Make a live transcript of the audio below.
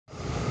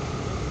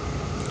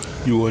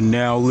You are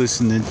now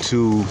listening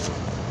to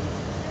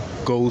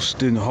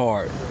Ghost and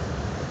Heart,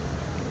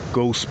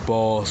 Ghost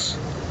Boss,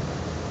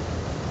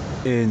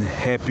 and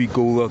Happy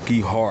Go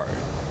Lucky Heart.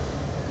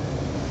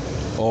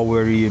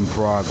 Already in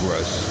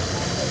progress.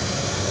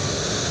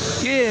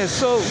 Yeah,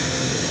 so,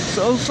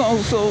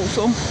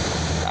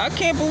 I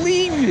can't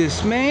believe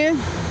this, man.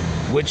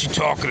 What you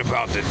talking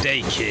about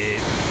today, kid?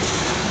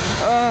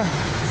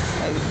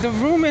 The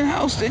room and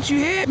house that you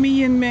had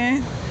me in,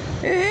 man.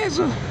 There's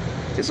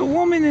a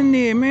woman in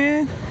there,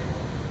 man.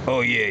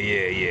 Oh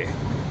yeah.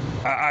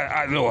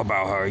 I know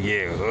about her.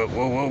 Yeah.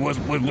 What's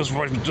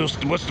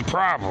the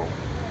problem?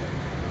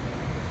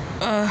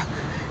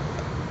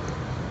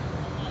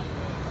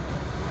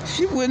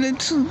 She went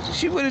into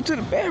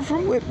the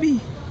bathroom with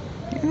me,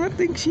 and I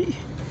think she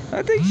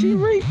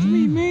raped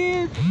me,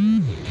 man.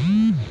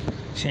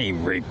 She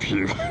ain't rape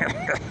you.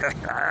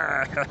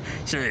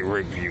 She ain't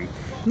rape you.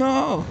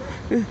 No,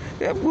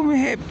 that woman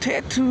had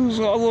tattoos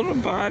all on her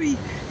body.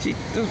 She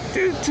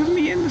did it to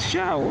me in the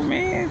shower,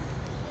 man,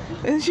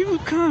 and she was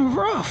kind of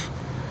rough.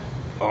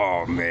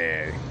 Oh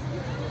man,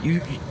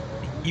 you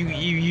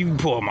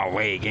pull my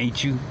leg,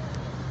 ain't you?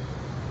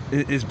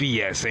 It's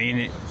BS, ain't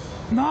it?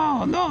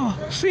 No,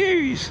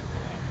 serious.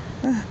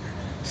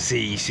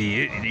 See,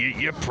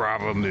 your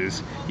problem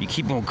is you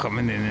keep on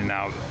coming in and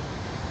out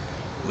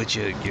with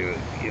your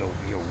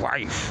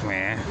wife,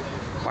 man.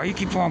 Why you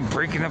keep on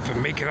breaking up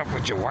and making up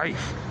with your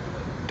wife?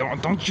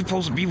 Don't you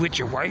supposed to be with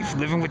your wife,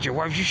 living with your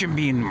wife? You shouldn't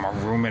be in my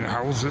room and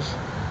houses.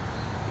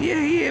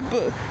 Yeah,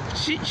 but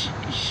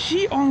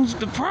she owns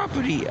the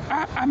property.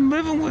 I'm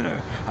living with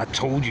her. I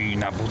told you you're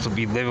not supposed to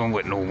be living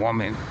with no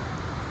woman.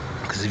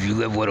 Because if you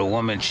live with a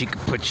woman, she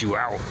could put you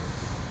out.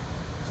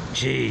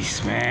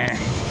 Jeez, man.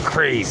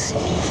 Crazy.